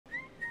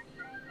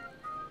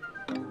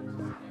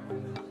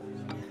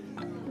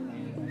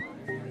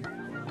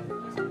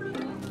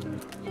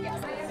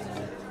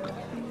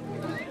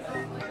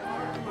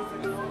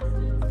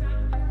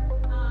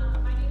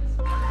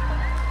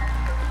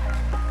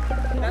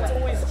That's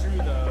always true,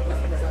 though.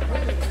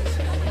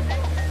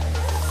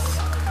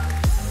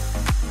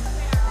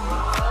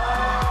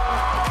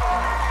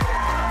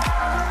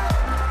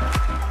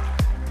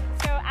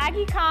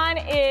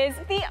 AggieCon is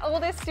the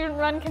oldest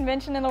student-run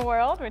convention in the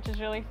world, which is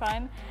really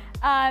fun.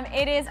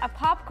 It is a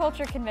pop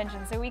culture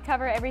convention, so we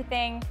cover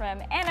everything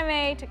from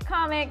anime to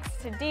comics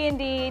to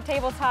D&D,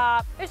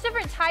 tabletop. There's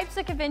different types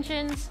of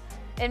conventions,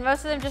 and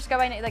most of them just go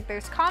by, like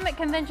there's comic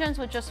conventions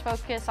which just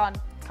focus on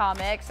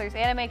comics, there's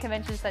anime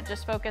conventions that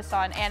just focus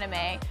on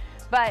anime,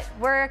 but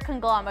we're a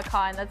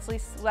conglomericon,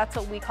 that's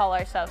what we call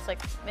ourselves, like,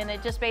 and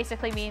it just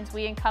basically means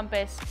we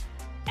encompass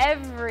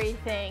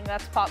everything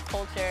that's pop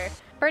culture.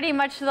 Pretty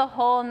much the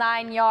whole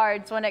 9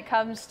 yards when it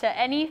comes to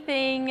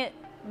anything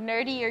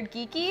nerdy or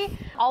geeky.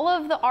 All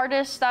of the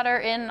artists that are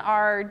in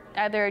our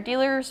either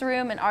dealer's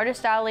room and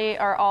artist alley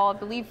are all, I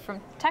believe,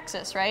 from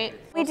Texas, right?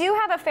 We do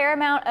have a fair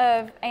amount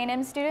of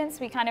A&M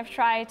students. We kind of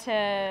try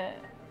to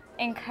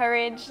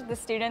encourage the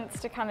students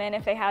to come in.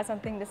 If they have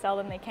something to sell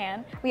them, they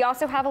can. We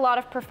also have a lot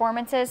of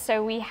performances.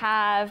 So we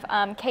have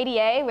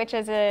KDA, which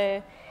is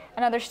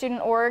another student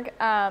org.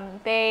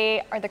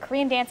 They are the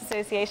Korean Dance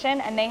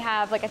Association, and they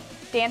have like a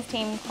dance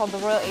team called the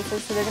Royal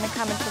Aces, so they're gonna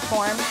come and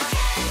perform.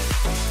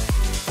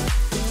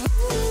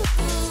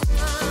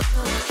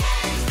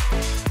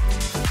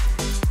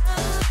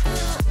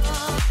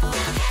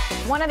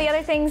 One of the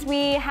other things,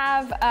 we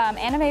have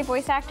anime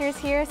voice actors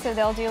here, so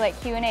they'll do like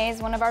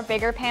Q&As. One of our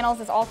bigger panels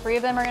is all 3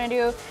 of them are gonna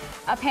do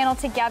a panel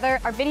together.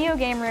 Our video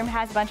game room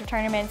has a bunch of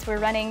tournaments. We're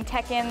running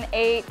Tekken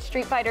 8,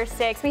 Street Fighter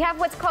 6. We have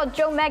what's called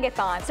Joe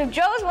Megathon. So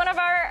Joe's one of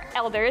our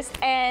elders,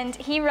 and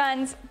he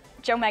runs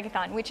Joe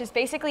Megathon, which is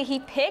basically he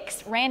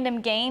picks random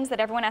games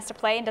that everyone has to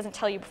play and doesn't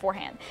tell you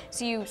beforehand.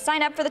 So you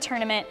sign up for the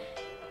tournament,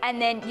 and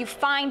then you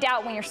find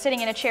out when you're sitting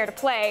in a chair to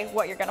play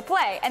what you're gonna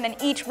play, and then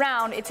each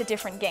round it's a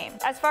different game.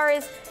 As far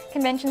as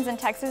conventions in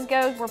Texas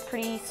goes, we're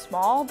pretty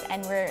small,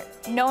 and we're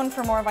known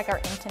for more of like our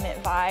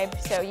intimate vibe,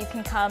 so you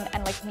can come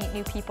and like meet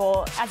new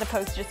people as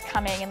opposed to just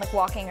coming and like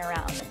walking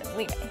around and then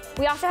leaving.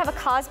 We also have a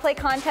cosplay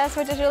contest,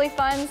 which is really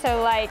fun,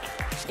 so like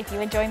if you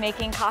enjoy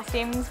making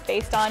costumes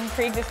based on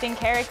pre-existing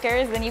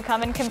characters, then you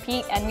come and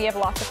compete, and we have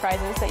lots of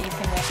prizes that you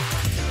can win.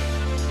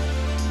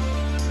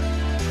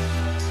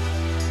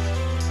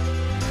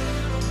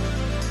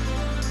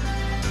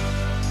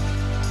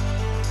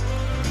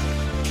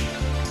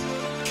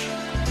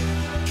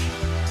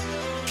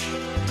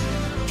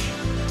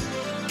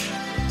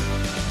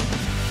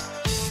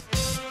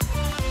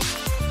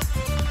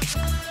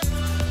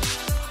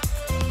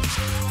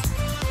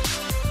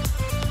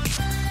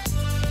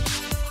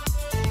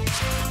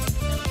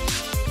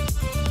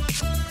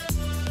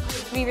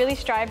 We really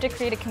strive to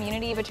create a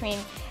community between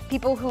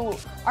people who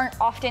aren't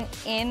often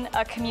in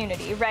a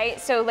community, right?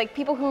 So like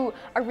people who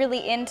are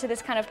really into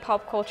this kind of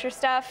pop culture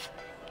stuff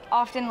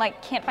often like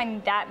can't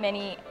find that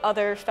many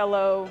other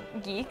fellow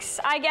geeks,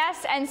 I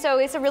guess. And so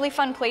it's a really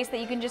fun place that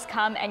you can just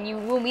come and you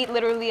will meet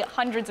literally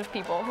hundreds of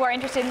people who are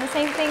interested in the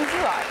same things you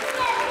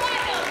are.